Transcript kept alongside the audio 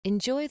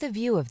Enjoy the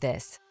view of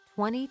this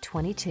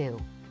 2022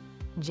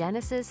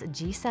 Genesis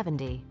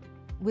G70.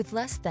 With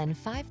less than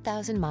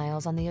 5,000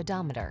 miles on the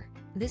odometer,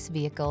 this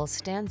vehicle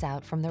stands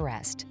out from the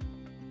rest.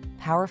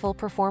 Powerful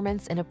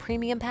performance in a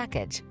premium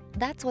package,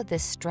 that's what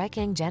this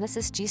striking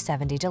Genesis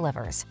G70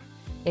 delivers.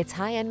 Its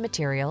high-end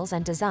materials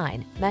and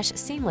design mesh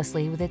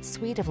seamlessly with its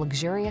suite of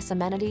luxurious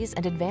amenities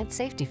and advanced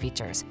safety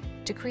features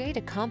to create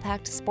a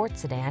compact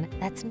sports sedan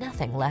that's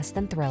nothing less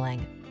than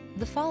thrilling.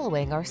 The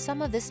following are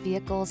some of this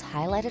vehicle's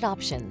highlighted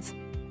options: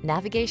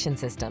 navigation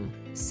system,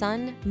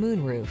 sun,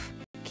 moonroof,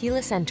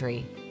 keyless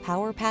entry,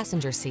 power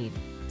passenger seat,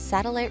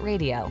 satellite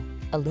radio,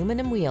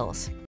 aluminum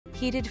wheels,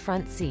 heated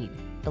front seat,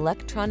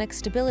 electronic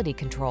stability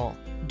control,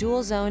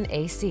 dual zone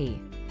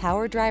AC,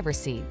 power driver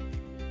seat.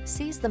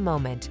 Seize the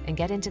moment and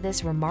get into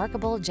this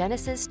remarkable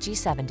Genesis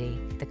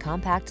G70, the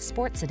compact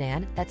sports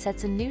sedan that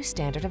sets a new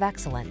standard of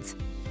excellence.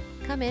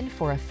 Come in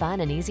for a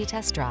fun and easy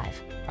test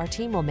drive. Our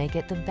team will make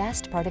it the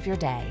best part of your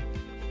day.